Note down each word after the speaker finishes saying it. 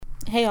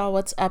Hey y'all,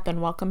 what's up,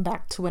 and welcome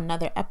back to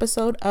another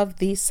episode of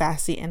the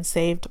Sassy and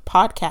Saved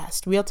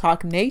podcast. Real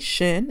Talk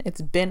Nation.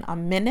 It's been a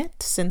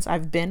minute since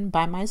I've been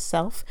by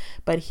myself,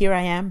 but here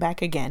I am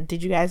back again.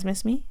 Did you guys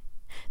miss me?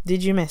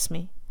 Did you miss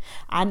me?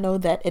 I know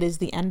that it is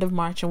the end of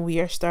March and we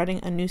are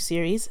starting a new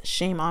series.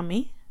 Shame on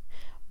me.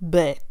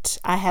 But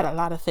I had a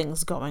lot of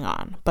things going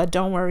on. But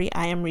don't worry,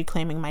 I am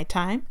reclaiming my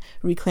time,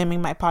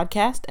 reclaiming my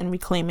podcast, and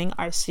reclaiming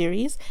our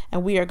series.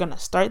 And we are going to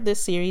start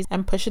this series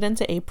and push it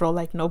into April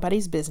like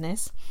nobody's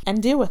business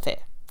and deal with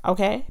it.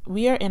 Okay?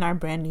 We are in our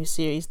brand new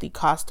series, The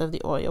Cost of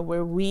the Oil,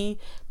 where we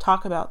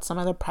talk about some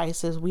of the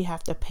prices we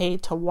have to pay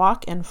to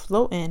walk and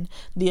flow in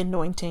the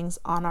anointings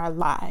on our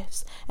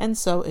lives. And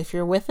so if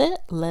you're with it,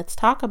 let's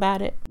talk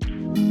about it.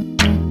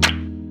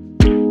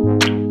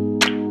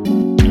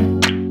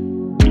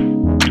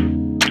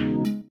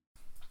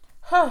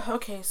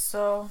 Okay,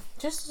 so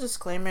just a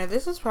disclaimer,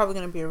 this is probably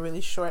going to be a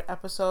really short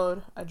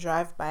episode, a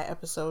drive-by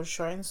episode,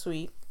 short and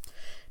sweet,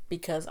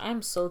 because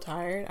I'm so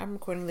tired. I'm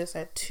recording this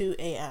at 2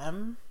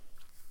 a.m.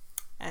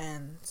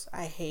 and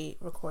I hate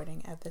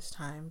recording at this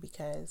time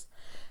because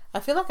I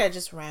feel like I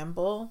just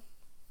ramble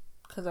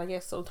because I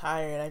get so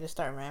tired. I just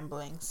start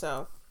rambling.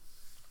 So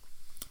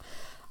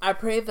I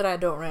pray that I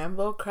don't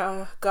ramble.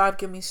 God,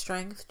 give me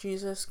strength.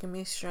 Jesus, give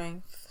me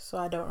strength so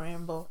I don't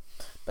ramble.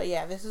 But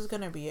yeah, this is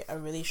gonna be a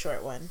really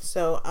short one.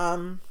 So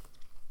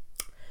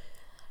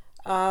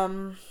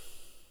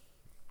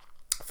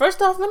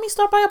first off, let me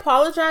start by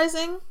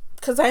apologizing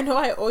because I know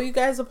I owe you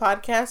guys a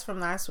podcast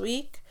from last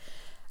week.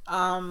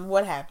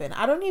 What happened?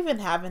 I don't even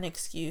have an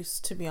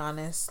excuse, to be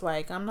honest.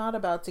 Like, I'm not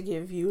about to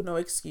give you no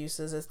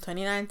excuses. It's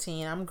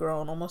 2019. I'm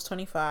grown, almost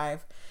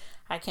 25.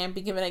 I can't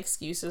be given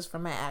excuses for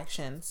my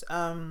actions.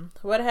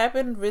 What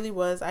happened really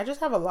was I just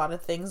have a lot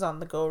of things on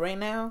the go right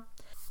now.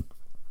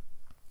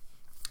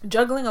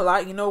 Juggling a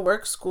lot,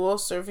 work, school,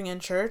 serving in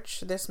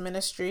church, this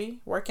ministry,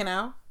 working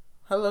out.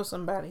 Hello,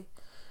 somebody.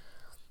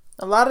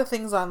 A lot of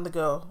things on the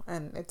go,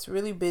 and it's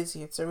really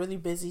busy. It's a really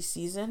busy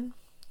season,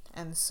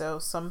 and so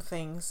some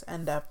things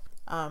end up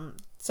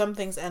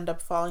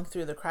falling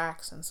through the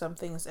cracks, and some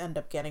things end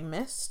up getting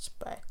missed.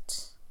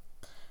 But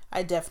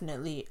I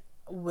definitely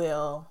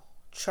will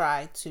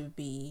try to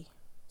be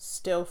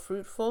still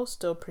fruitful,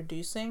 still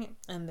producing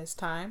in this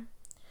time,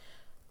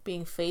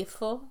 being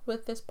faithful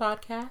with this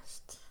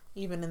podcast.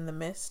 Even in the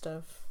midst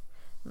of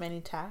many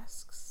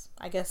tasks.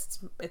 I guess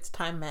it's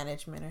time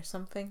management or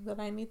something that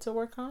I need to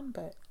work on,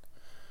 but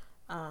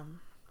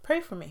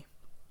pray for me.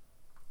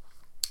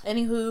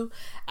 Anywho,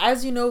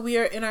 as you know, we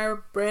are in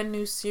our brand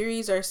new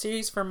series, our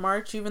series for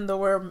March, even though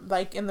we're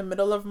like in the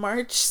middle of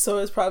March, so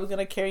it's probably going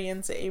to carry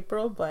into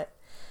April, but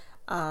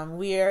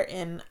we are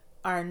in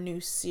our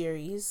new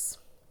series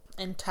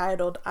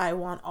entitled I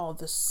Want All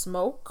the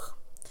Smoke.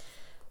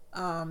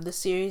 The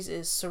series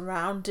is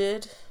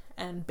surrounded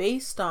and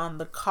based on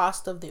the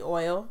cost of the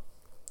oil.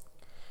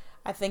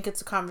 I think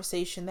it's a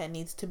conversation that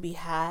needs to be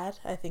had.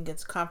 I think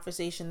it's a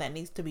conversation that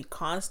needs to be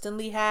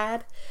constantly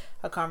had.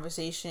 A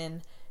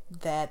conversation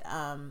that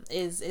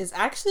is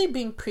actually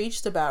being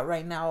preached about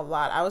right now a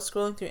lot. I was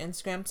scrolling through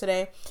Instagram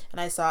today and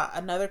I saw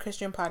another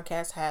Christian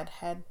podcast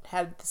had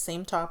the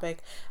same topic.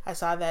 I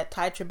saw that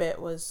Ty Tribbett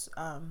was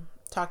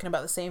talking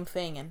about the same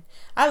thing, and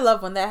I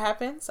love when that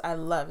happens.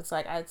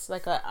 It's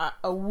like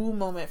a woo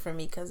moment for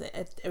me because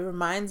it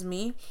reminds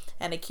me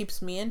and it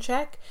keeps me in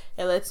check.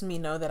 It lets me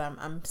know that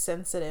I'm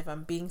sensitive.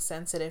 I'm being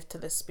sensitive to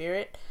the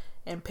spirit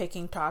and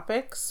picking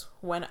topics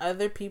when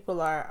other people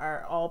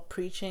are all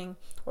preaching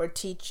or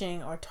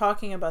teaching or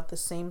talking about the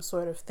same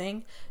sort of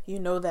thing.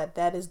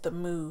 That is the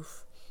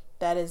move.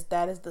 That is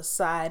the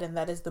side, and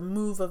that is the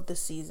move of the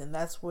season.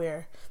 That's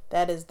where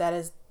that is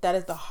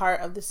the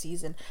heart of the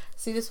season.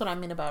 See, this is what I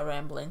mean about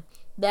rambling.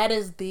 That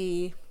is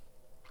the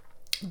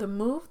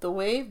move, the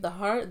wave, the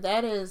heart.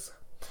 That is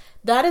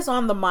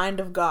on the mind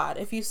of God.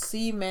 If you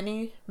see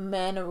many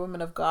men or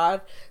women of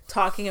God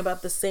talking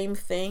about the same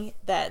thing,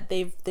 that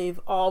they've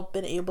all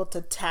been able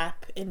to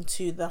tap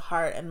into the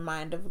heart and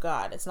mind of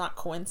God. It's not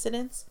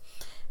coincidence.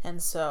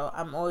 And so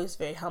I'm always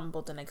very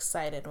humbled and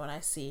excited when I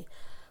see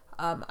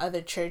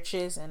other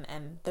churches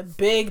and the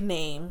big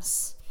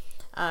names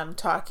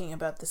talking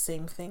about the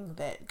same thing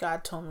that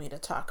God told me to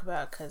talk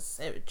about,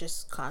 because it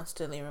just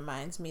constantly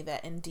reminds me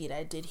that indeed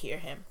I did hear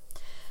him.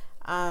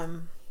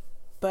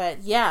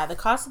 But yeah, the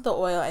cost of the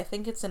oil, I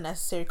think it's a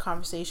necessary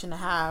conversation to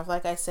have.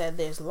 Like I said,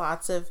 there's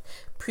lots of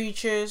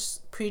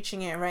preachers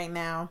preaching it right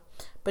now,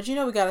 but we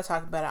got to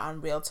talk about it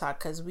on Real Talk,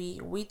 because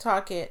we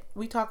talk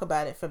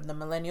about it from the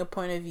millennial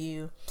point of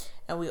view.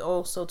 And we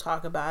also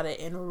talk about it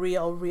in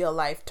real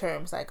life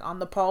terms. Like on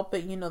the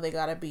pulpit, they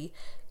gotta be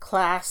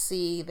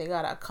classy. They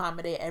gotta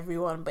accommodate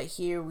everyone. But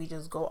here we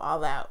just go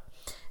all out.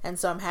 And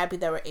so I'm happy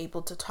that we're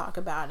able to talk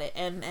about it.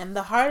 And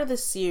the heart of the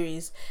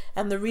series,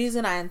 and the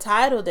reason I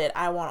entitled it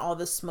I Want All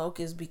the Smoke,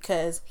 is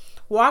because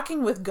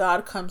walking with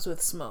God comes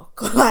with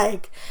smoke.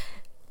 Like,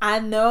 I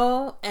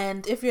know,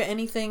 and if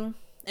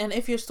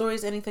your story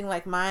is anything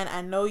like mine,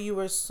 I know you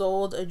were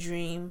sold a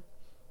dream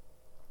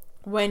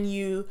when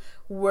you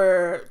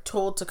were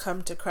told to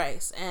come to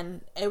Christ.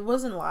 And it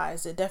wasn't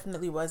lies, it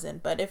definitely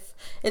wasn't. But if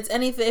it's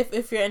anything,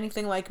 if you're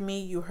anything like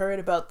me, you heard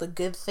about the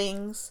good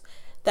things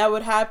that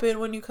would happen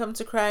when you come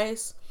to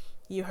Christ.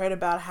 You heard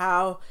about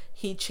how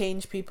he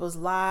changed people's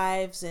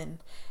lives and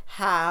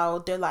how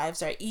their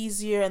lives are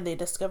easier and they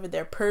discovered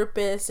their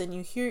purpose, and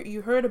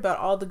you heard about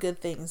all the good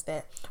things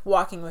that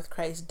walking with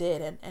Christ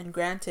did. And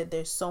granted,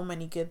 there's so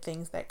many good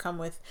things that come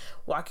with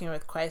walking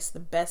with Christ. The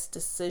best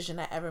decision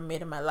I ever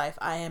made in my life.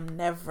 I am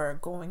never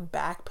going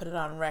back, put it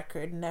on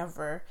record,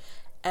 never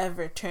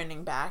ever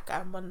turning back.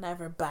 I will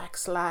never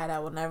backslide. I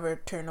will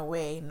never turn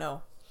away.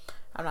 No,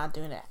 I'm not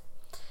doing that.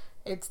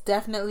 It's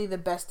definitely the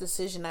best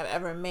decision I've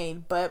ever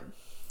made. But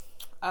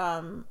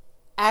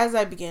as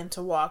I began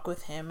to walk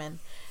with him and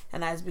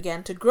as I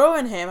began to grow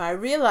in him, I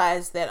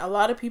realized that a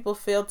lot of people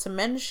failed to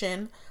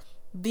mention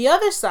the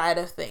other side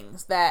of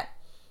things, that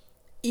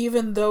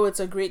even though it's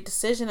a great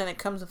decision and it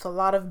comes with a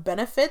lot of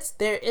benefits,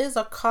 there is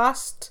a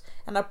cost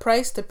and a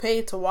price to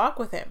pay to walk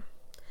with him.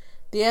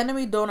 The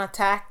enemy don't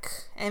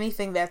attack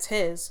anything that's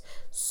his,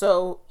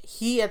 so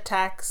he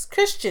attacks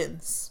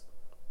Christians.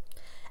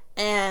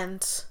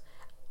 And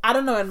I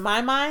don't know, in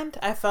my mind,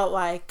 I felt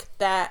like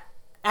that,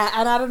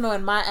 and I don't know,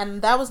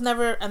 and that was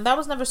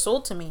never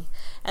sold to me.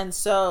 And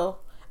so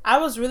I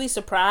was really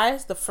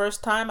surprised the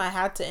first time I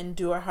had to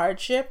endure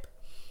hardship,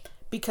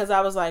 because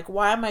I was like,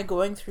 why am I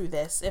going through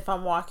this if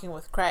I'm walking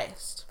with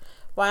Christ?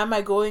 Why am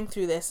I going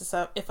through this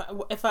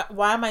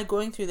why am I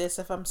going through this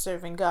if I'm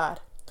serving God?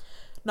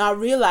 Not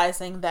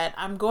realizing that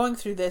I'm going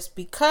through this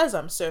because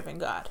I'm serving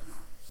God.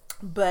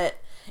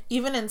 But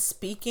even in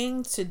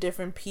speaking to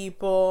different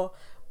people,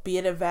 be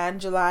it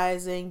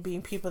evangelizing,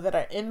 being people that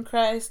are in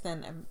Christ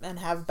and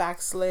have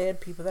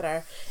backslid, people that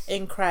are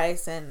in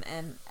Christ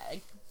and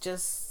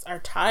just are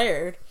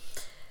tired,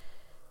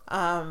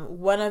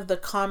 one of the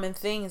common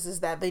things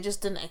is that they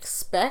just didn't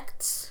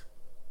expect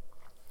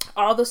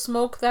all the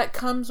smoke that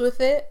comes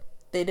with it.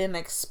 They didn't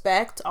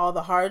expect all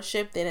the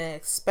hardship. They didn't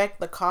expect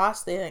the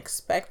cost. They didn't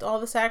expect all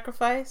the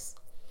sacrifice.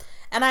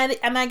 And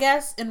I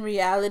guess in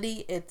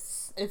reality,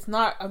 it's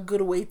not a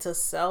good way to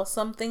sell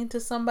something to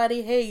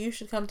somebody. Hey, you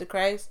should come to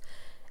Christ.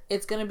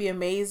 It's going to be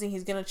amazing.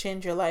 He's going to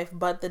change your life,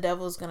 but the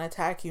devil's going to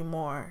attack you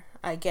more.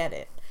 I get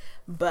it.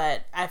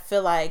 But I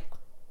feel like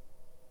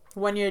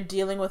when you're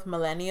dealing with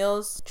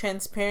millennials,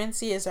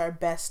 transparency is our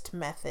best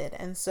method.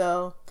 And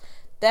so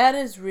that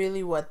is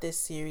really what this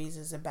series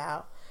is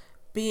about.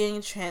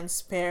 Being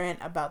transparent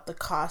about the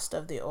cost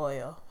of the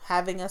oil,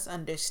 having us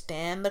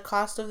understand the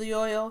cost of the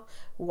oil,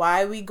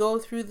 why we go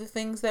through the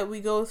things that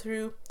we go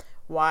through,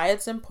 why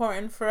it's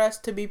important for us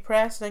to be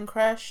pressed and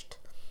crushed,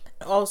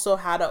 also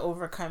how to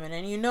overcome it.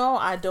 And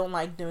I don't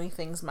like doing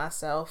things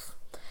myself.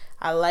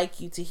 I like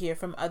you to hear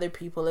from other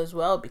people as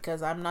well,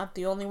 because I'm not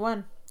the only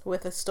one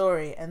with a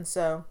story. And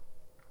so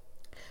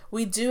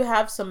we do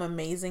have some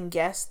amazing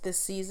guests this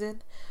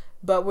season,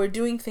 but we're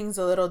doing things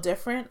a little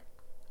different.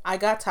 I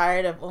got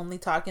tired of only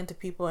talking to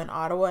people in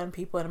Ottawa and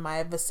people in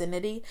my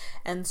vicinity.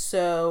 And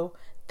so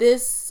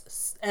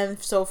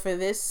for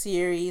this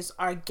series,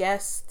 our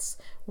guests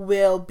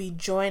will be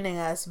joining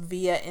us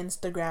via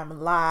Instagram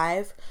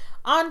Live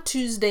on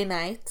Tuesday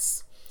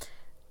nights.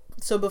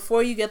 So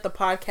before you get the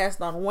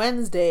podcast on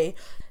Wednesday,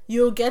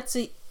 you will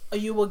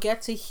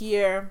get to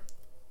hear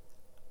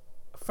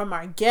from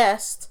our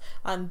guests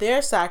on their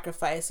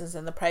sacrifices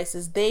and the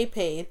prices they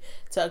paid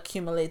to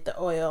accumulate the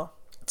oil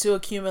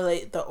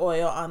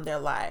on their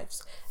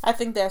lives. I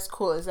think that's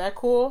cool. Is that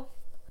cool?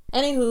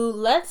 Anywho,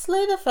 let's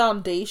lay the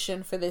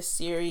foundation for this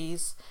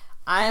series.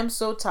 I am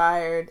so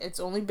tired. It's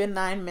only been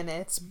 9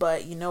 minutes,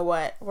 but you know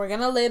what? We're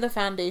going to lay the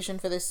foundation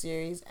for this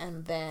series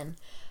and then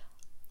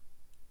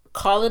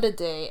call it a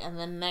day. And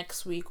then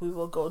next week we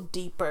will go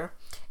deeper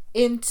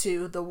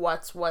into the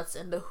what's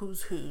and the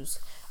who's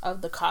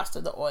of the cost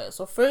of the oil.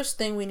 So first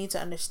thing we need to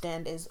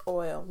understand is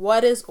oil.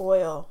 What is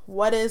oil?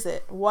 What is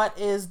it? What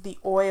is the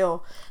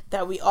oil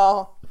that we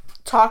all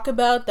talk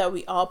about, that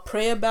we all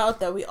pray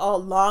about, that we all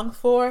long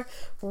for?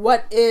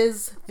 What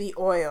is the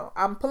oil?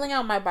 I'm pulling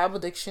out my Bible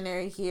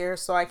dictionary here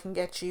so I can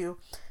get you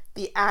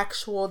the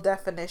actual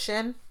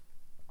definition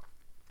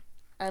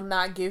and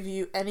not give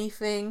you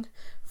anything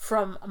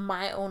from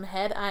my own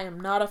head. I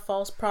am not a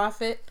false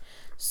prophet.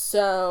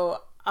 So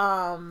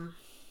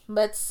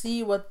let's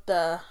see what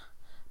the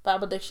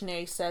Bible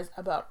dictionary says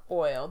about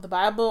oil. The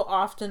Bible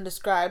often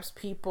describes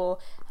people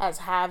as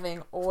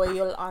having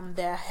oil on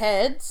their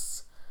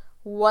heads.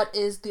 What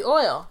is the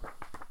oil?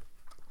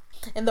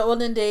 In the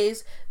olden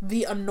days,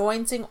 the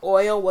anointing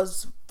oil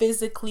was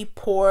physically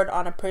poured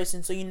on a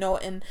person. So,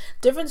 in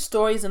different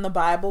stories in the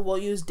Bible, we'll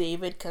use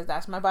David because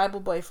that's my Bible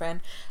boyfriend.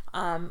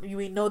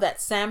 We know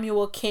that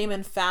Samuel came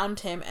and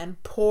found him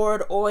and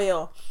poured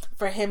oil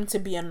for him to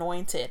be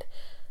anointed.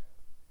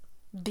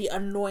 The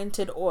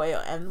anointed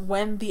oil. And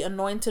when the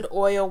anointed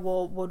oil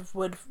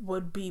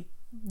would be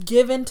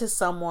given to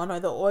someone, or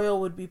the oil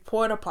would be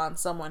poured upon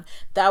someone,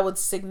 that would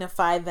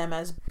signify them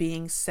as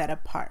being set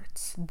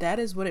apart. That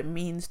is what it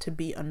means to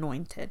be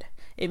anointed.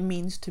 It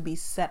means to be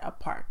set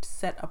apart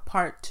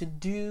to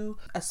do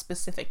a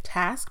specific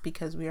task,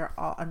 because we are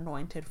all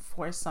anointed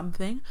for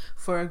something,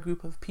 for a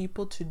group of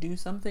people, to do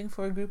something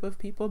for a group of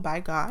people by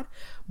God.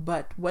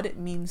 But what it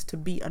means to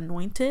be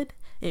anointed,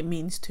 it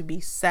means to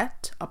be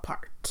set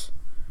apart.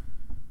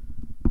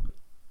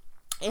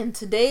 In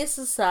today's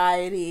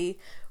society,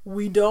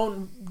 we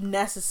don't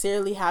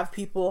necessarily have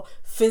people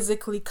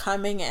physically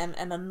coming and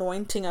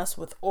anointing us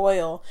with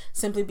oil,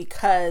 simply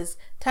because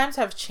times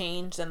have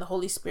changed and the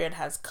Holy Spirit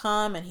has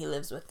come and he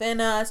lives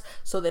within us,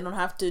 so they don't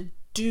have to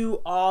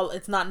do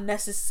it's not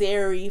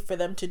necessary for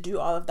them to do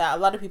all of that. A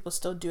lot of people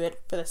still do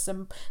it for the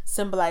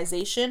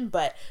symbolization,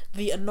 but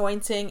the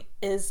anointing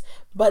is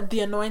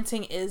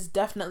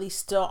definitely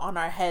still on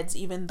our heads,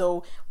 even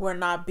though we're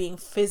not being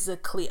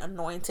physically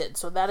anointed.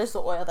 So that is the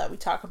oil that we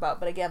talk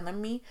about. But again, let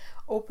me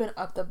open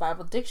up the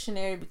Bible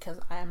dictionary, because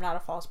I am not a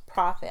false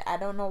prophet. I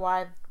don't know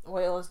why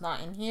oil is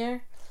not in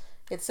here.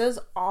 It says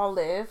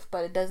olive,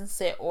 but it doesn't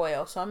say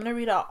oil. So I'm going to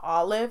read out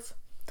olive,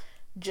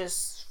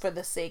 just for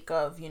the sake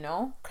of,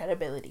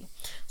 credibility.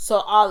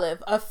 So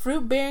olive, a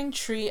fruit-bearing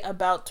tree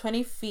about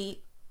 20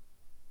 feet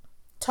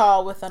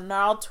tall with a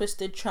gnarled,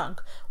 twisted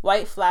trunk,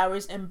 white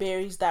flowers and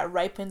berries that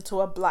ripen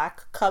to a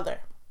black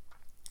color.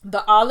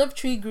 The olive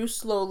tree grew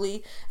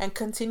slowly and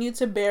continued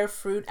to bear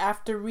fruit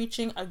after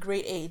reaching a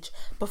great age.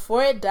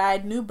 Before it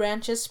died, new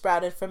branches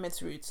sprouted from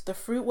its roots. The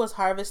fruit was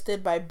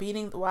harvested by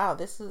beating... Wow,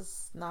 this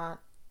is not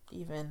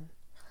even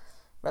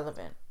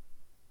relevant.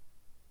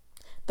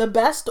 The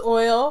best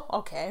oil,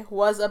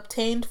 was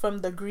obtained from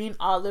the green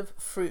olive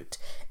fruit.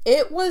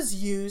 It was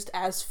used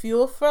as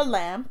fuel for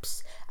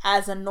lamps,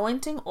 as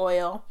anointing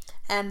oil,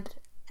 and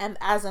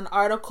as an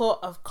article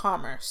of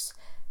commerce.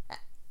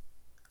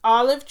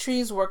 Olive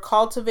trees were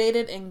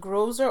cultivated in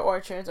groves or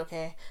orchards.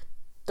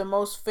 The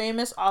most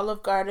famous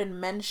olive garden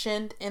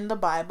mentioned in the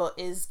Bible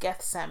is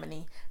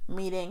Gethsemane,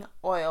 meaning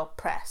oil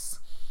press.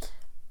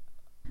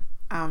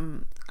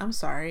 I'm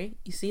sorry.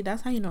 You see,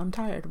 that's how you know I'm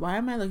tired. Why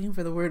am I looking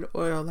for the word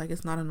oil like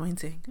it's not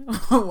anointing?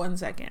 1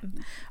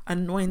 second.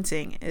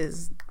 Anointing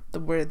is the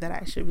word that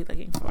I should be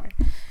looking for.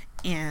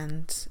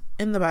 And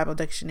in the Bible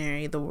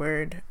dictionary, the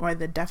word or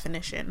the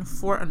definition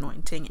for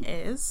anointing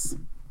is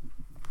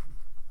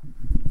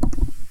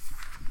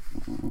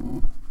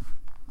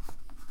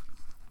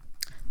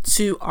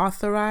to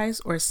authorize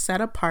or set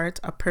apart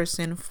a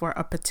person for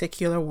a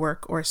particular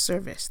work or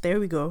service. There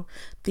we go.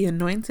 The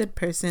anointed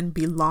person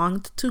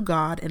belonged to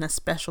God in a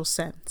special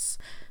sense.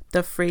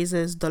 The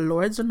phrases the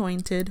Lord's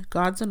anointed,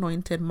 God's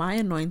anointed, my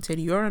anointed,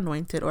 your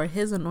anointed, or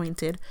his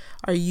anointed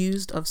are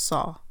used of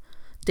Saul,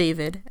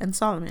 David, and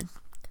Solomon.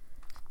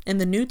 In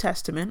the New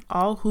Testament,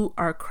 all who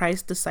are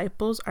Christ's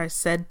disciples are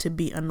said to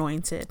be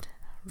anointed.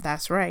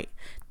 That's right.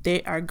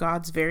 They are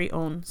God's very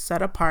own,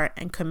 set apart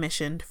and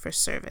commissioned for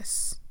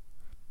service.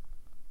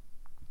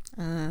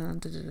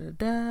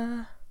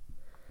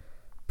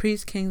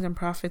 Priests, kings, and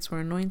prophets were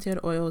anointed.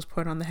 Oil was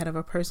poured on the head of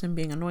a person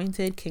being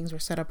anointed. Kings were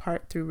set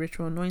apart through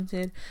ritual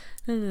anointed.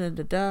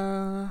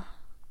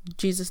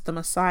 Jesus the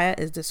Messiah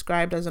is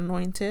described as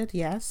anointed.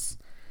 Yes.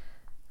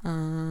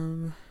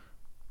 I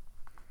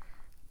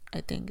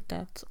think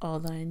that's all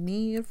that I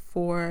need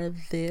for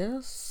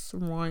this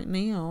right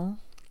now.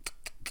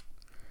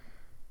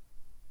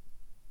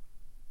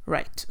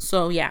 Right.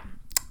 So yeah.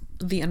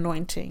 The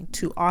anointing,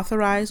 to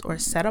authorize or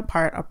set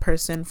apart a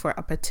person for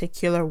a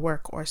particular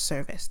work or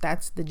service.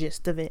 That's the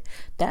gist of it.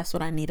 That's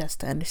what I need us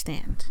to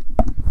understand.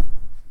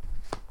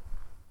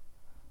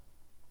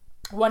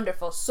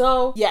 Wonderful.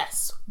 So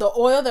yes, the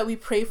oil that we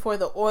pray for,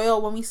 the oil,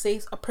 when we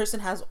say a person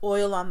has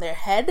oil on their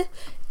head,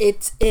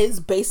 it is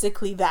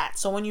basically that.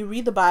 So when you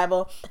read the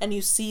Bible and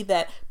you see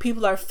that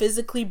people are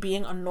physically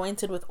being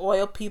anointed with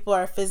oil, people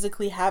are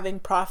physically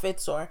having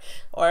prophets or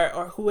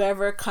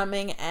whoever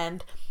coming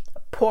and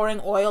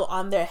pouring oil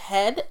on their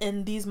head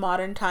in these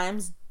modern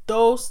times,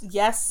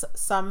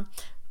 some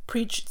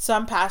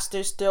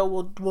pastors still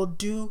will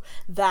do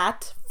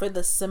that for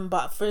the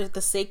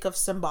sake of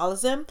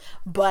symbolism,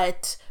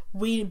 but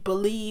we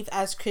believe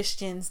as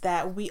Christians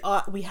that we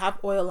have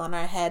oil on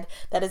our head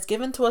that is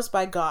given to us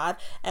by God,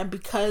 and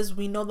because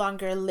we no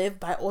longer live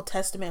by Old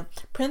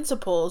Testament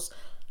principles,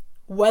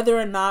 whether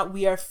or not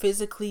we are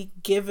physically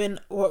given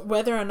or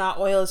whether or not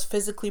oil is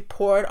physically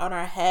poured on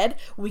our head,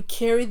 we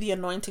carry the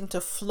anointing to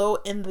flow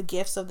in the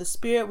gifts of the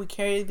Spirit. We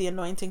carry the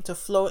anointing to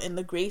flow in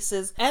the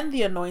graces and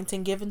the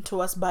anointing given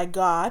to us by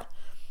God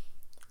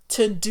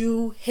to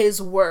do his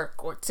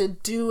work, or to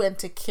do and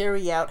to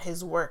carry out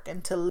his work,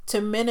 and to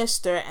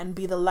minister and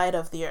be the light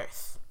of the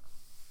earth.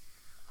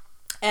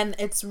 And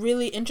it's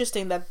really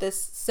interesting that this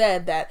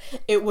said that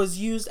it was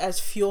used as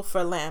fuel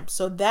for lamps.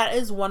 So that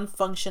is one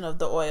function of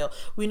the oil.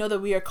 We know that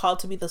we are called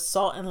to be the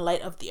salt and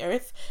light of the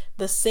earth.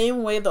 The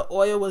same way the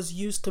oil was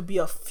used to be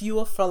a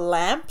fuel for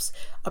lamps,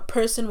 a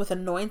person with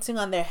anointing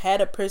on their head,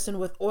 a person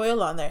with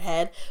oil on their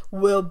head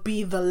will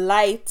be the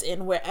light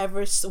in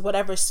whatever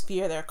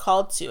sphere they're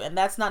called to. And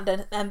that's not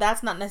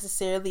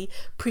necessarily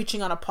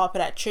preaching on a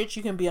pulpit at church.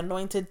 You can be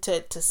anointed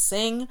to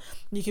sing.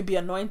 You can be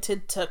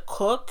anointed to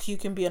cook. You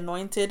can be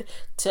anointed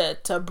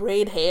to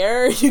braid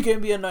hair. You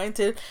can be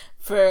anointed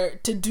to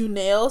do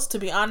nails. To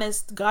be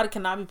honest, God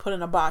cannot be put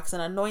in a box.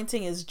 And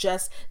anointing is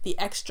just the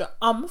extra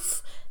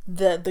umph,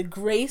 the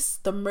grace,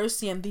 the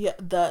mercy, and the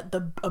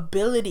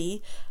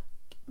ability,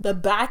 the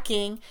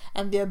backing,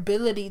 and the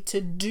ability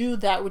to do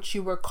that which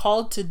you were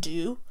called to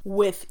do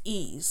with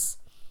ease.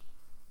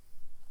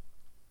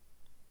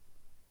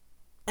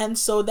 And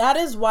so that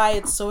is why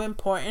it's so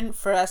important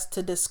for us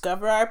to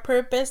discover our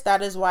purpose.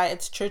 That is why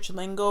it's church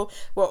lingo.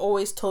 We're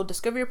always told,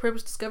 discover your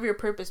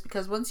purpose,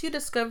 because once you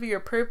discover your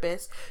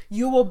purpose,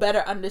 you will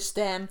better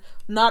understand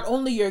not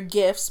only your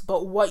gifts,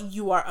 but what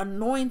you are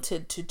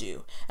anointed to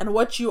do. And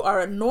what you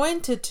are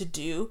anointed to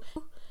do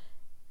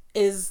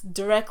is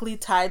directly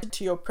tied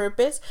to your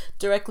purpose,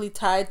 directly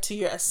tied to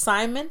your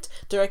assignment,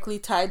 directly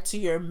tied to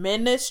your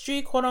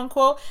ministry, quote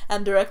unquote,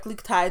 and directly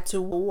tied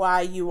to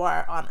why you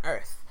are on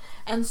earth.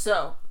 And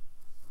so,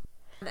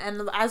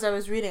 and as I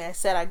was reading, I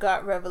said I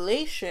got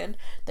revelation.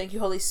 Thank you,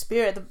 Holy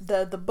Spirit.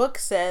 The book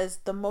says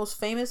the most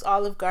famous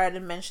olive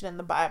garden mentioned in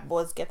the Bible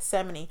is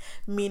Gethsemane,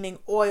 meaning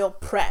oil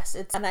press.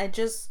 And I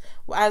just,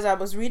 as I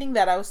was reading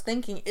that, I was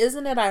thinking,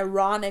 isn't it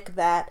ironic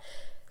that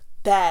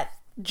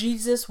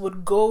Jesus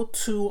would go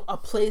to a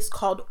place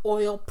called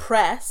oil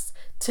press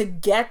to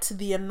get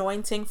the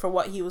anointing for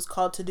what he was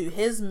called to do.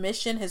 His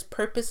mission, his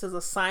purpose, his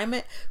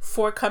assignment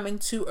for coming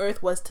to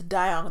earth was to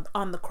die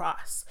on the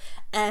cross.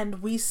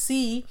 And we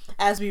see,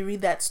 as we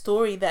read that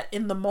story, that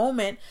in the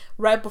moment,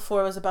 right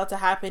before it was about to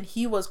happen,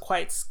 he was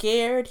quite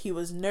scared. He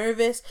was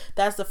nervous.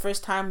 That's the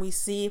first time we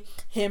see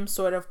him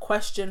sort of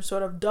question,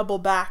 sort of double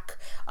back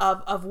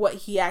of what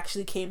he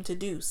actually came to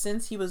do.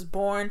 Since he was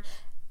born,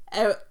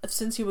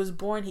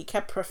 he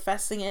kept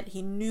professing it.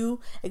 He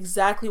knew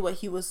exactly what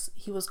he was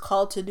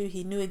called to do.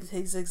 He knew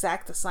his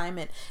exact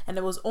assignment. And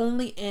it was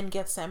only in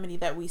Gethsemane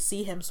that we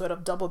see him sort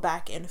of double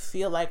back and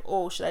feel like,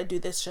 oh, should I do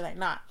this? Should I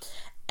not?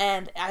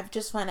 And I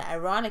just find it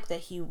ironic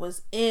that he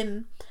was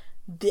in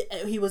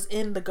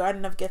the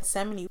Garden of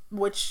Gethsemane,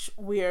 which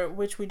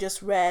we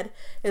just read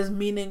is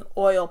meaning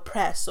oil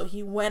press. So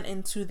he went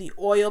into the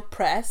oil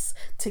press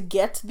to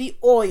get the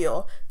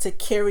oil to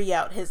carry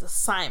out his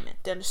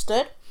assignment.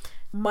 Understood?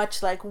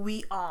 Much like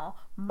we all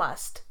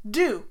must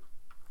do.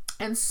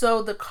 And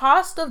so the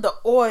cost of the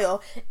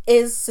oil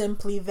is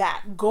simply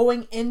that,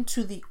 going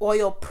into the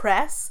oil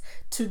press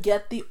to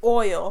get the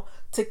oil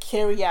to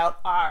carry out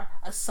our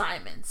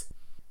assignments.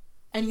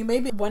 And you may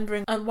be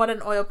wondering what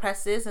an oil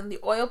press is, and the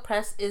oil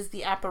press is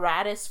the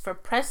apparatus for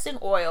pressing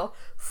oil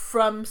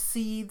from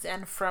seeds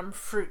and from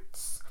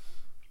fruits.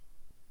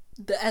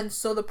 And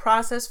so the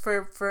process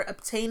for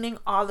obtaining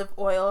olive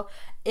oil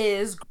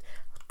is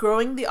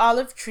growing the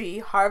olive tree,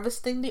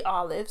 harvesting the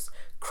olives,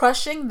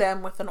 crushing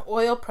them with an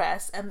oil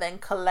press, and then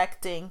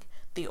collecting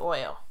the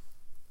oil.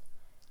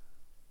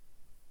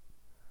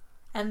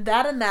 And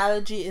that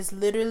analogy is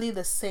literally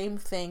the same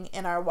thing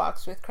in our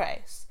walks with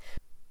Christ.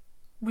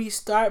 We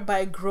start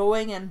by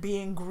growing and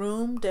being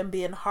groomed and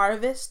being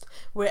harvested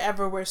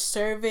wherever we're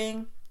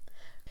serving.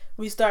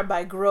 We start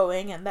by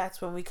growing, and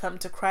that's when we come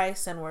to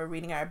Christ and we're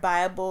reading our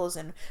Bibles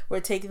and we're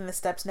taking the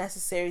steps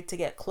necessary to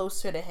get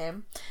closer to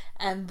him.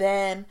 And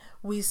then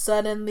we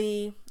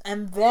begin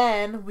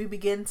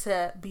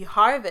to be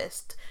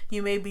harvested.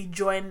 You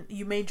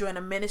may join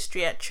a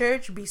ministry at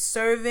church, be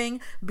serving,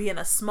 be in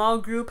a small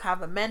group,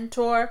 have a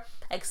mentor,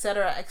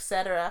 etc.,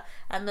 etc.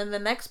 And then the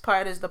next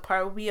part is the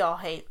part we all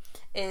hate,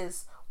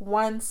 is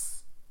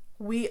once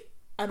we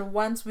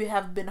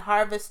have been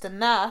harvested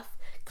enough,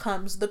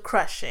 comes the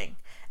crushing.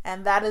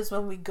 And that is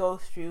when we go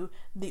through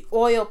the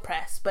oil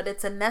press. But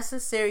it's a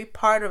necessary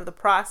part of the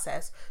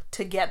process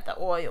to get the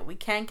oil. We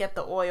can't get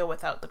the oil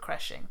without the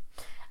crushing.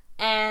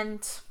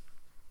 And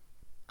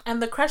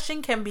the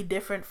crushing can be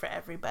different for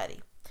everybody.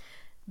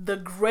 The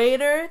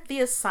greater the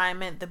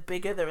assignment, the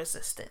bigger the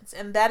resistance.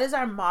 And that is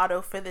our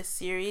motto for this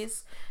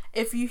series.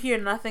 If you hear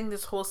nothing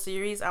this whole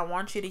series, I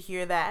want you to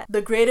hear that.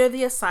 The greater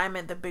the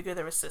assignment, the bigger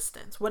the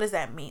resistance. What does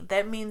that mean?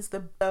 That means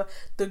the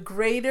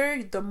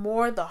greater, the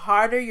more, the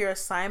harder your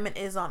assignment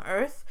is on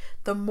earth,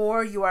 the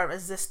more you are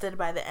resisted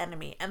by the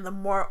enemy and the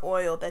more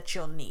oil that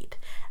you'll need.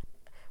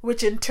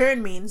 Which in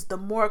turn means the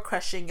more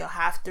crushing you'll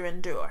have to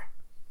endure.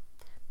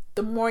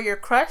 The more you're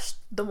crushed,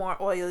 the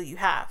more oil you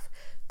have.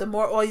 The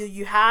more oil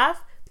you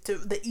have,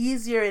 the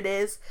easier it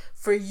is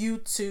for you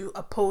to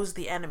oppose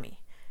the enemy.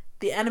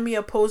 The enemy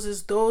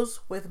opposes those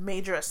with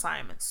major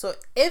assignments. So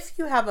if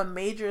you have a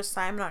major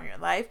assignment on your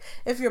life,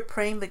 if you're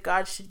praying that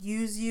God should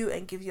use you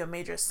and give you a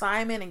major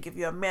assignment and give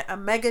you a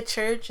mega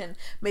church and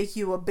make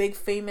you a big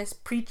famous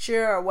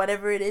preacher or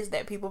whatever it is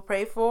that people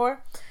pray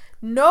for,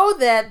 know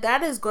that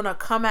that is going to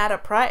come at a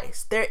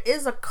price. There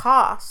is a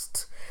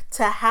cost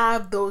to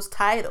have those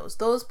titles.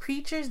 Those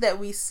preachers that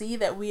we see,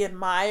 that we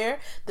admire,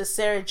 the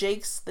Sarah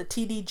Jakes, the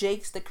TD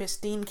Jakes, the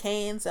Christine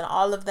Caines, and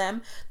all of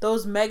them,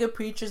 those mega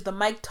preachers, the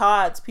Mike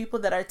Todds, people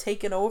that are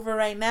taking over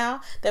right now,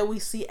 that we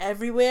see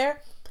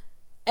everywhere.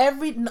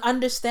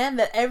 Understand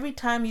that every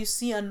time you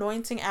see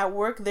anointing at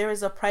work, there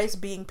is a price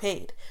being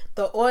paid.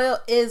 The oil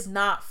is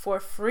not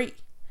for free.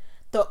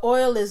 The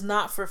oil is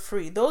not for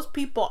free. Those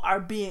people are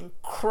being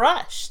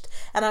crushed.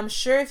 And I'm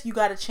sure if you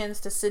got a chance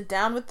to sit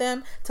down with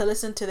them, to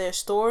listen to their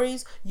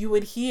stories, you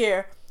would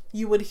hear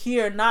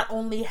not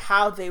only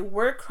how they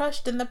were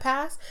crushed in the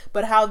past,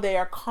 but how they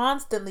are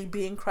constantly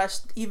being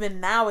crushed even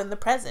now in the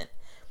present.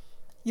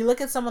 You look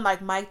at someone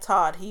like Mike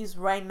Todd. He's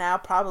right now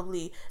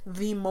probably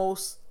the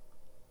most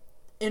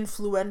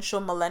influential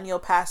millennial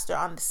pastor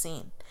on the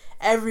scene.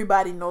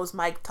 Everybody knows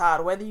Mike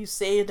Todd. Whether you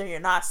saved or you're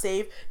not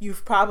saved,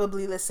 you've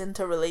probably listened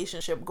to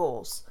Relationship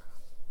Goals.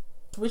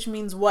 Which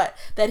means what?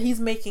 That he's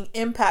making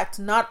impact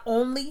not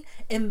only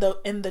in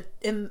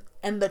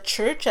the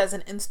church as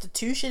an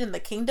institution in the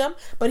kingdom,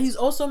 but he's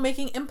also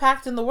making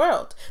impact in the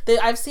world.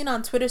 I've seen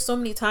on Twitter so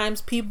many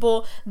times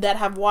people that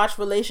have watched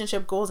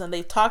Relationship Goals and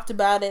they've talked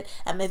about it,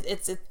 and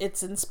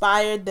it's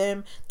inspired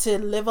them to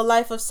live a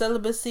life of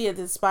celibacy. It's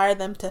inspired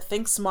them to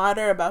think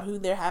smarter about who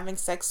they're having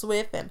sex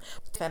with and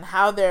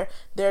how they're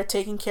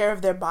taking care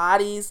of their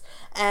bodies,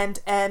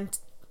 and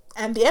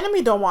the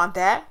enemy don't want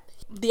that.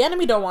 The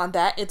enemy don't want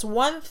that. It's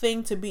one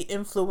thing to be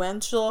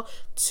influential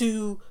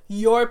to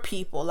your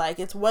people. Like,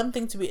 it's one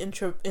thing to be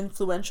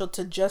influential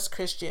to just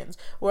Christians.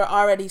 We're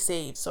already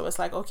saved. So it's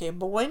like, okay,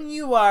 but when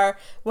your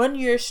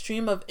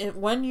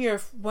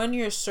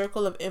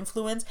circle of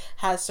influence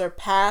has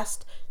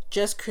surpassed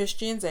just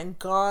Christians and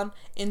gone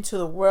into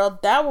the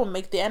world, that will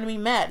make the enemy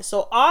mad.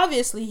 So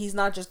obviously he's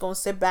not just going to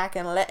sit back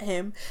and let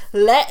him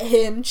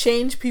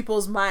change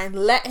people's mind,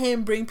 let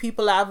him bring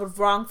people out of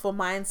wrongful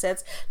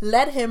mindsets,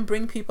 let him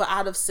bring people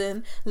out of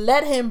sin,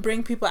 let him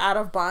bring people out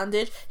of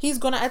bondage. He's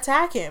going to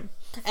attack him.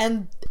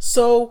 And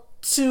so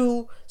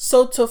to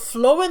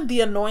flow in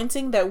the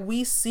anointing that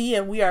we see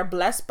and we are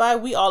blessed by,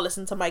 we all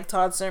listen to Mike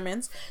Todd's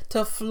sermons,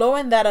 to flow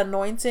in that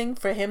anointing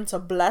for him to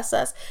bless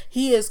us,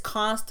 he is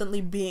constantly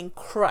being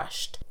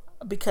crushed.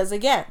 Because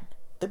again,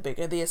 the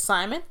bigger the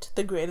assignment,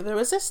 the greater the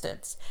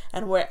resistance.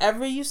 And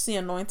wherever you see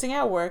anointing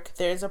at work,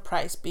 there's a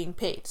price being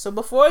paid. So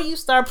before you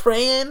start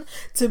praying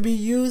to be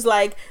used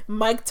like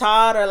Mike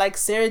Todd or like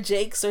Sarah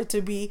Jakes, or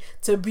to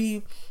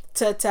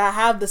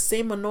have the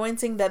same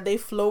anointing that they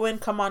flow in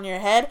come on your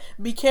head,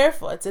 be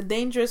careful. It's a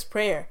dangerous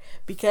prayer,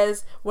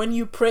 because when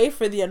you pray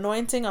for the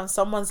anointing on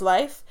someone's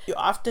life, you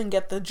often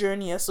get the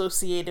journey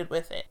associated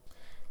with it.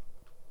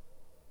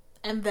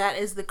 And that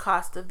is the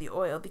cost of the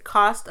oil. The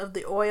cost of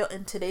the oil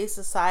in today's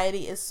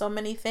society is so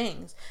many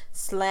things: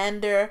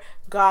 slander,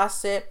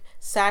 gossip,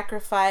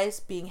 sacrifice,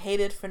 being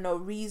hated for no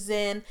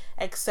reason,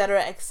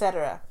 etc.,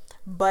 etc.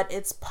 But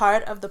it's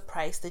part of the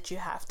price that you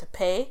have to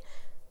pay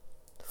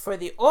for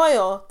the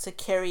oil to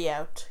carry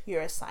out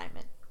your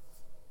assignment.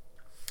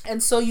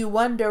 And so you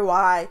wonder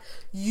why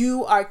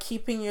you are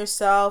keeping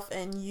yourself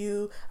and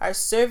you are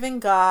serving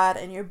God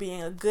and you're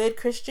being a good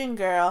Christian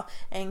girl,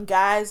 and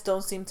guys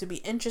don't seem to be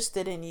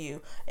interested in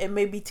you. It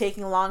may be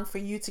taking long for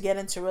you to get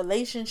into a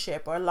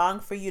relationship, or long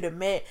for you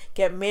to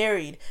get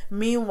married.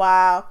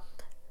 Meanwhile,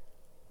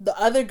 the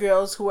other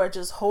girls who are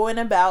just hoeing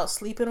about,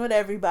 sleeping with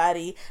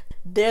everybody,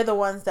 they're the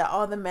ones that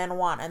all the men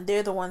want, and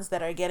they're the ones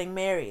that are getting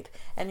married.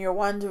 And you're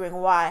wondering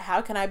why.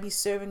 How can I be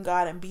serving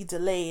God and be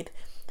delayed,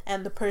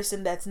 and the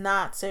person that's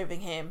not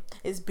serving him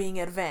is being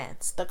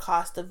advanced? The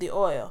cost of the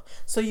oil.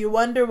 So you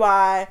wonder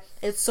why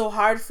it's so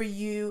hard for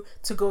you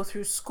to go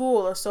through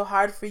school, or so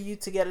hard for you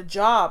to get a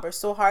job, or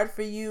so hard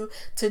for you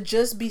to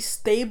just be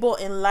stable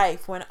in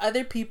life, when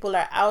other people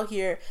are out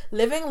here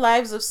living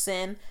lives of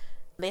sin.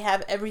 They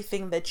have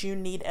everything that you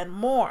need and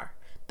more.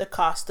 The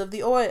cost of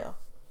the oil.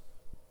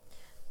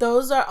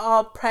 Those are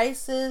all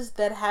prices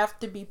that have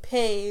to be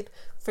paid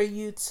for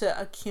you to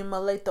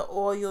accumulate the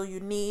oil you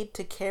need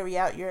to carry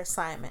out your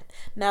assignment.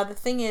 Now, the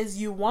thing is,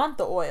 you want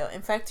the oil.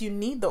 In fact, you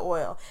need the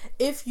oil.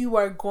 If you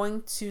are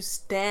going to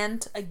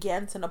stand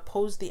against and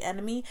oppose the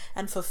enemy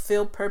and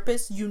fulfill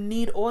purpose, you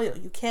need oil.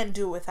 You can't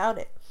do it without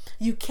it.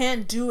 You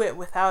can't do it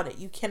without it.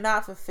 You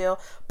cannot fulfill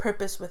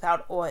purpose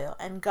without oil.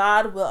 And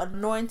God will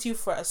anoint you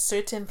for a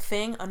certain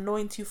thing,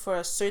 anoint you for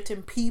a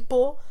certain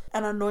people,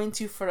 and anoint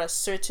you for a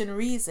certain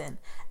reason.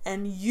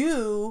 And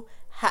you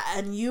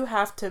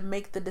have to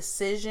make the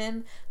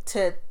decision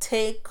to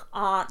pay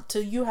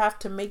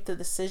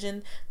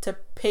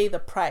the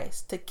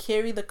price, to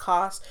carry the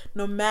cost,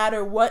 no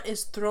matter what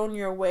is thrown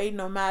your way,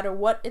 no matter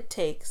what it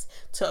takes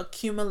to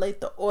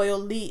accumulate the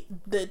oil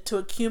to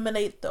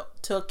accumulate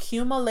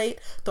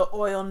the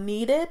oil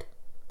needed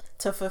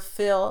to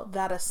fulfill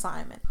that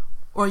assignment.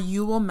 Or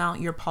you will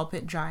mount your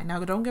pulpit dry.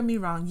 Now, don't get me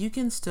wrong, you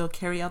can still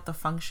carry out the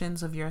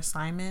functions of your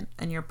assignment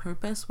and your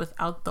purpose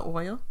without the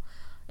oil.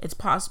 It's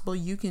possible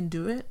you can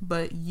do it,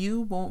 but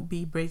you won't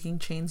be breaking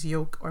chains,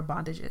 yoke, or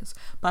bondages.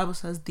 Bible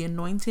says the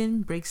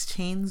anointing breaks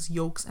chains,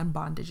 yokes, and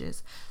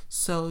bondages.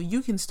 So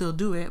you can still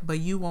do it, but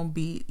you won't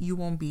be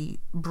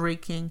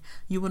bringing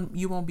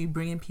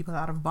people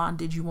out of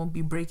bondage. You won't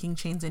be breaking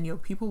chains and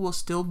yoke. People will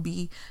still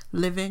be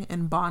living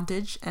in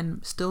bondage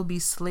and still be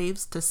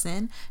slaves to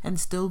sin and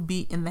still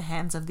be in the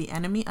hands of the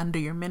enemy under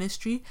your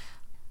ministry,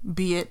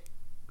 be it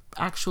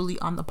actually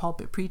on the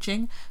pulpit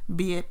preaching,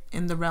 be it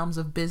in the realms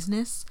of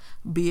business,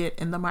 be it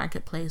in the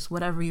marketplace,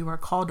 whatever you are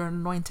called or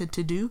anointed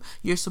to do,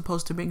 you're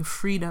supposed to bring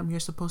freedom. You're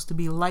supposed to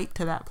be light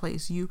to that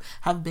place. You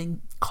have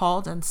been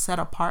called and set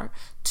apart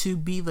to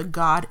be the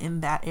God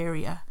in that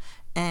area.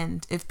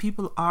 And if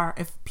people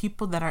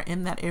that are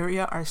in that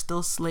area are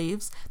still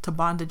slaves to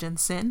bondage and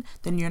sin,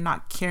 then you're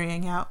not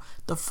carrying out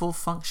the full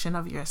function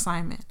of your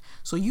assignment.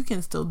 So you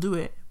can still do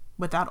it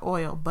without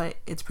oil, but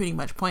it's pretty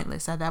much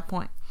pointless at that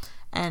point.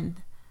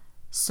 And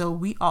so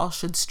we all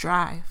should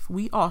strive.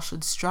 We all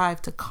should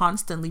strive to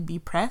constantly be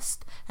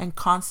pressed and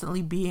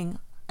constantly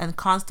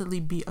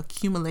be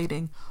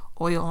accumulating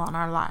oil on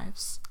our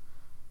lives.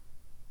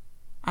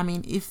 I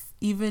mean, if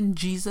even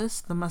Jesus,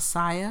 the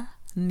Messiah,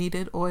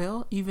 needed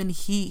oil, even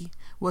he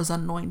was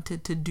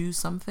anointed to do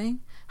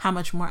something, how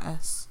much more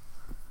us?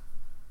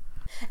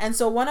 And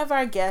so one of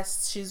our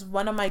guests, she's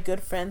one of my good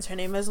friends, her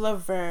name is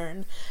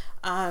Laverne.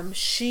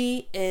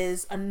 She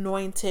is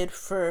anointed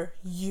for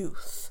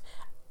youth.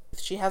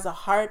 She has a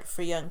heart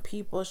for young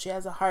people. She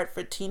has a heart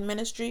for teen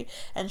ministry,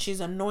 and she's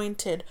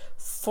anointed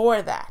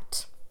for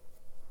that.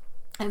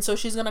 And so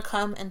she's going to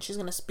come and she's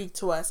going to speak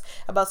to us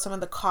about some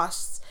of the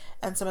costs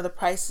and some of the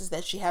prices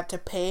that she had to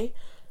pay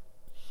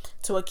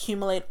to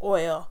accumulate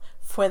oil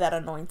for that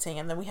anointing.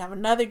 And then we have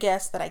another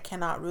guest that I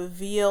cannot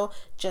reveal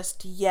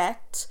just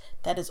yet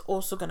that is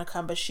also going to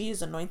come, but she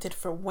is anointed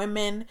for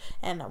women,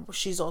 and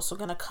she's also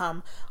going to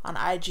come on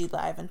IG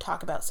Live and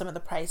talk about some of the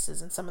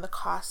prices and some of the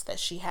costs that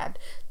she had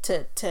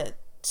to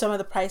some of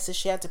the prices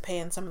she had to pay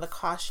and some of the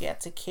costs she had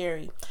to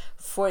carry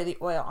for the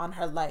oil on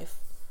her life.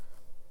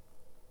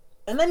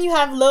 And then you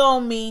have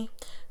little me,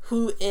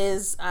 who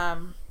is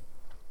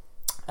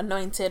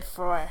anointed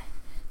for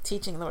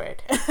teaching the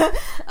word,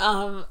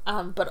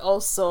 but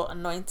also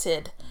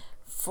anointed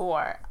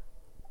for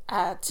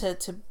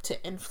to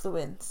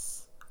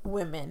influence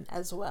women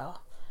as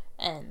well.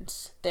 And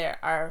there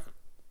are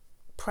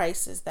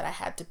prices that I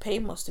had to pay.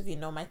 Most of you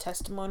know my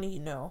testimony, you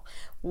know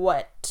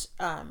what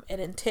it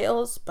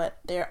entails, but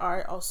there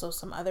are also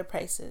some other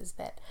prices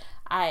that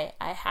I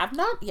have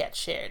not yet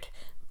shared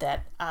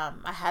that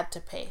I had to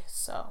pay.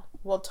 So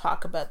we'll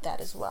talk about that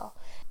as well.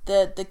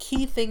 The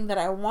key thing that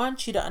I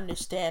want you to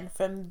understand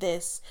from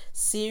this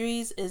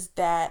series is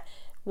that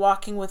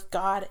walking with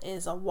God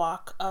is a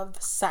walk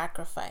of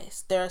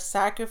sacrifice. There are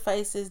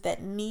sacrifices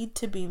that need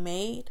to be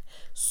made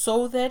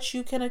so that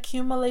you can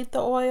accumulate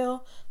the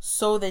oil,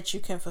 so that you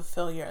can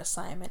fulfill your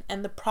assignment.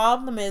 And the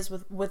problem is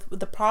with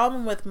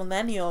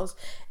millennials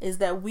is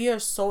that we are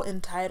so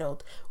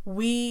entitled.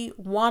 We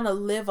want to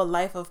live a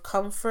life of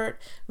comfort.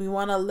 We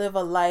want to live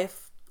a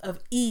life of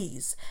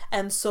ease.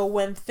 And so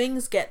when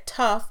things get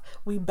tough,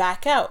 we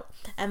back out.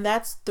 And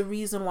that's the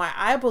reason why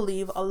I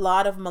believe a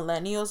lot of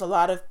millennials, a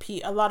lot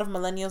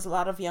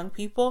of young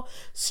people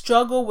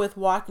struggle with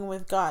walking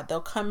with God. They'll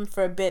come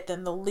for a bit,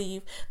 then they'll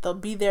leave. They'll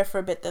be there for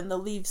a bit, then they'll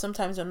leave.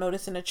 Sometimes you'll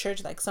notice in a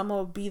church, like someone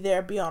will be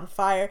there, be on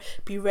fire,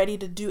 be ready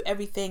to do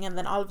everything, and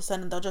then all of a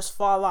sudden they'll just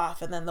fall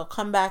off, and then they'll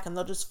come back and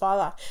they'll just fall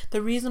off.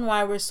 The reason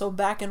why we're so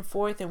back and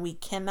forth and we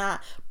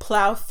cannot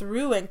plow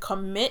through and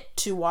commit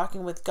to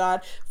walking with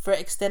God for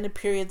extended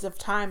periods of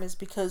time is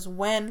because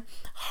when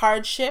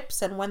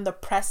hardships and when the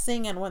pressing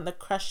and when the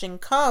crushing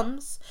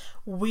comes,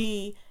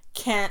 we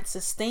can't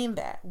sustain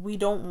that. We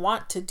don't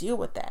want to deal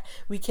with that.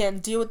 We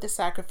can't deal with the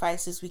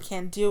sacrifices. We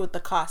can't deal with the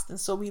cost. And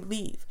so we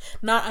leave,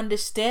 not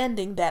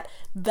understanding that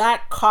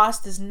that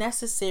cost is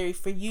necessary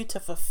for you to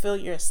fulfill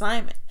your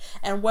assignment.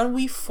 And when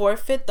we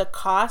forfeit the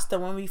cost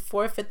and when we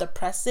forfeit the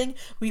pressing,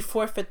 we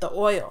forfeit the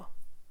oil,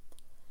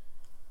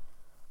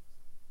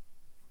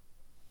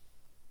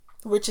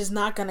 which is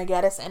not going to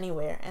get us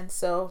anywhere. And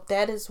so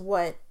that is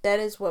what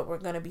we're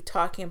going to be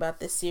talking about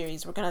this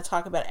series. We're going to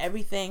talk about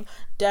everything.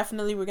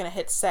 Definitely we're going to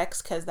hit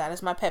sex, because that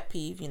is my pet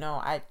peeve. You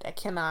know, I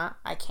can't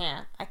I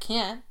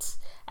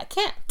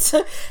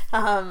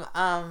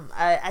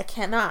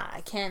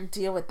can't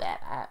deal with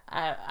that.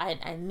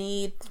 I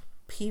need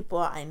people.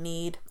 I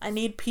need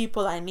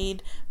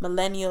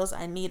millennials.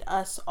 I need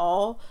us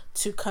all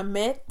to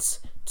commit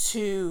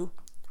to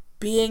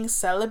being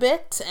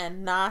celibate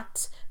and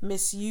not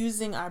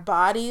misusing our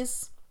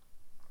bodies.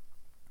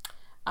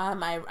 I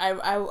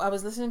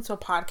was listening to a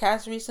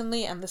podcast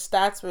recently, and the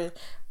stats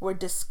were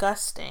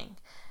disgusting.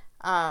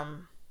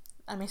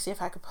 Let me see if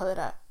I could pull it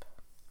up.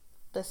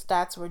 The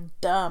stats were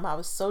dumb. I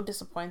was so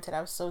disappointed.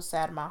 I was so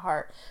sad. My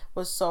heart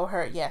was so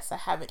hurt. Yes, I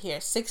have it here.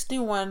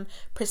 61%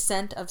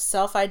 of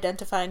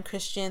self-identifying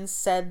Christians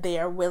said they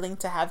are willing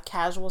to have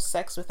casual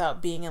sex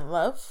without being in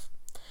love.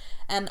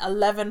 And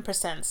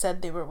 11%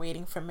 said they were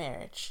waiting for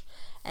marriage.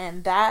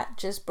 And that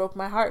just broke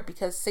my heart,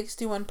 because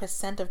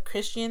 61% of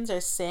Christians are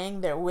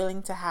saying they're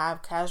willing to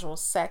have casual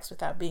sex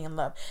without being in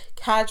love.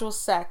 Casual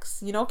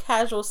sex,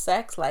 casual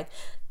sex, like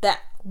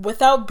that,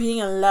 without being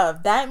in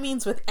love, that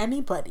means with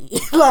anybody.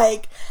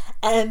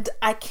 And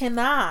I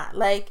cannot,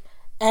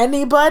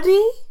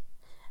 anybody?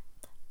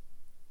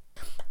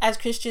 as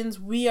Christians,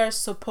 we are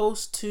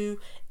supposed to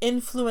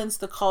influence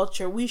the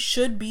culture. We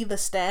should be the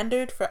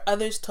standard for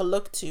others to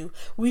look to.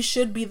 We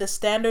should be the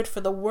standard for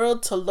the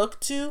world to look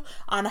to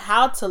on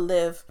how to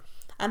live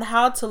and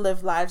how to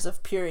live lives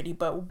of purity,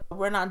 but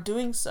we're not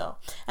doing so.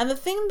 And the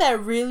thing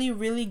that really,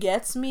 really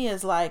gets me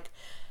is like,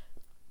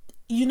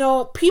 you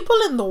know, people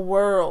in the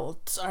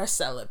world are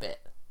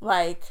celibate.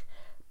 Like,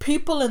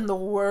 people in the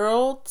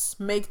world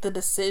make the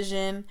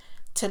decision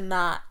to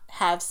not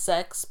have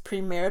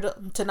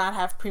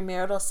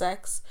premarital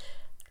sex,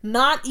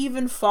 not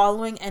even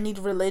following any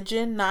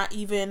religion, not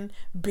even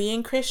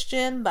being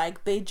Christian.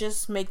 Like, they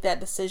just make that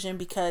decision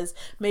because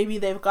maybe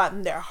they've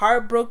gotten their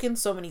heart broken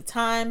so many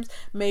times.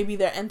 Maybe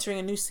they're entering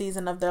a new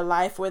season of their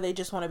life where they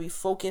just want to be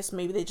focused.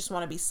 Maybe they just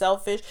want to be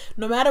selfish.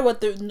 No matter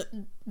what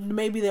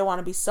maybe they want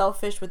to be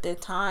selfish with their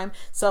time,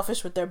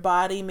 selfish with their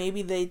body.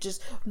 Maybe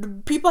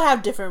people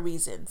have different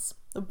reasons.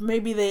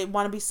 Maybe they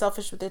want to be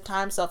selfish with their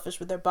time, selfish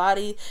with their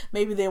body.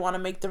 Maybe they want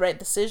to make the right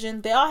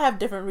decision. They all have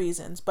different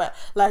reasons. But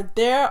like,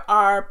 there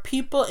are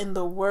people in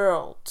the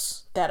world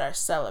that are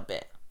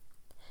celibate.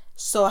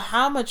 So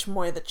how much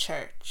more the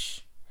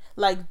church?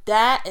 Like,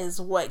 that is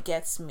what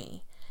gets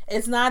me.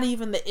 It's not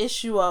even the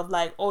issue of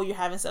like, oh, you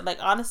haven't said, like,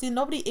 honestly,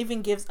 nobody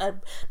even gives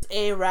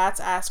a rat's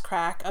ass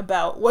crack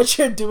about what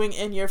you're doing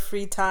in your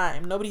free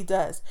time. Nobody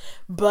does.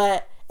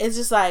 But it's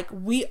just like,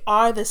 we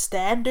are the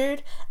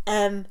standard,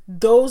 and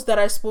those that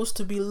are supposed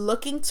to be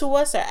looking to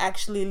us are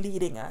actually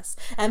leading us.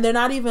 And they're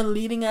not even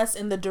leading us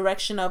in the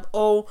direction of,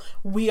 oh,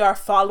 we are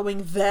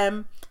following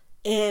them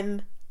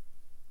and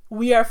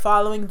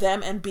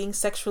being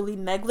sexually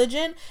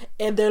negligent,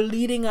 and they're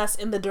leading us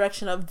in the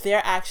direction of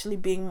they're actually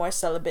being more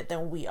celibate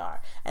than we are.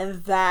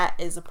 And that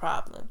is a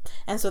problem.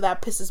 And so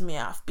that pisses me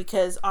off,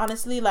 because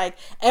honestly, like,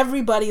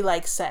 everybody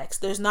likes sex.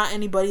 There's not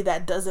anybody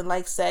that doesn't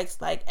like sex.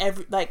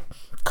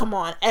 Come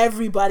on,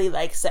 everybody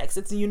likes sex.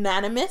 It's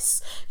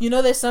unanimous. You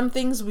know, there's some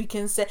things we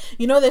can say,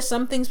 you know, there's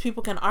some things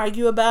people can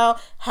argue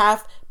about.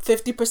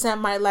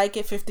 50% might like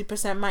it,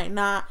 50% might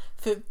not,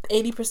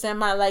 80%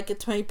 might like it,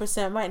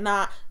 20% might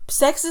not.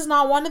 Sex is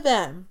not one of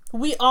them.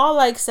 We all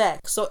like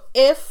sex. So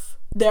if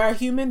there are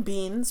human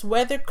beings,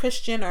 whether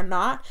Christian or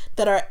not,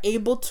 that are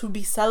able to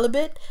be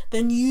celibate,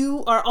 then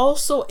you are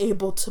also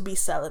able to be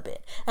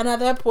celibate. And at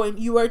that point,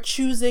 you are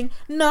choosing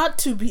not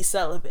to be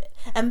celibate.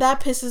 And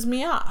that pisses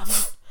me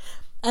off.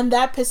 And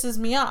that pisses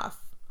me off.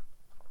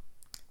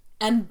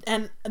 And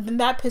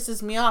that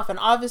pisses me off. And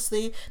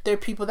obviously, there are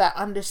people that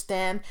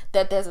understand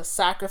that there's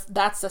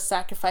that's the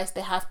sacrifice they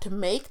have to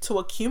make to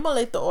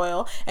accumulate the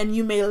oil. And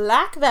you may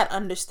lack that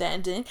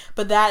understanding,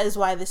 but that is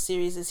why this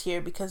series is here,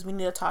 because we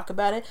need to talk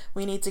about it.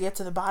 We need to get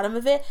to the bottom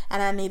of it,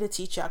 and I need to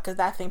teach y'all, because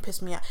that thing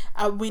pissed me off.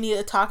 We need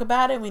to talk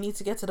about it. We need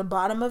to get to the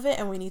bottom of it,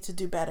 and we need to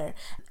do better.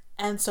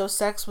 And so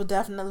sex will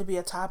definitely be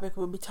a topic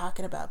we'll be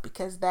talking about,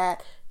 because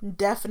that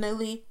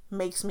definitely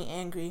makes me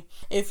angry.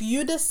 If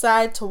you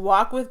decide to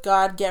walk with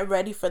God, get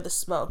ready for the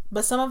smoke.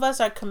 But some of us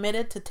are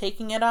committed to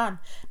taking it on,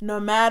 no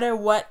matter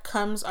what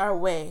comes our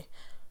way.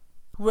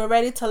 We're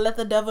ready to let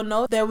the devil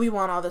know that we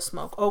want all the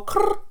smoke. Oh,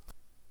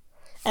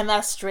 and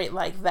that's straight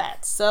like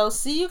that. So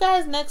see you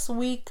guys next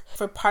week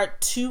for part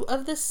 2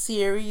 of the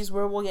series,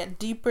 where we'll get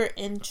deeper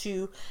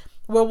into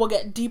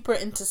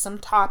some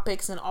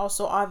topics, and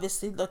also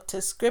obviously look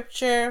to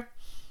scripture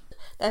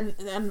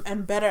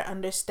and better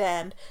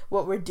understand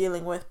what we're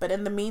dealing with. But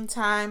in the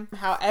meantime,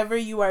 however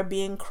you are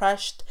being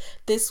crushed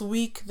this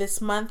week, this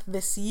month,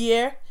 this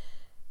year,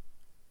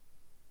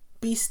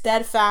 be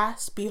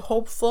steadfast, be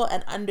hopeful,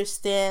 and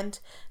understand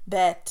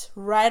that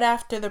right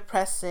after the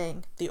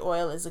pressing, the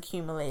oil is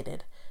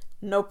accumulated.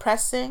 No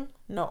pressing,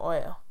 no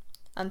oil.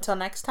 Until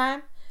next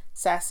time,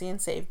 sassy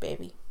and save,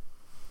 baby.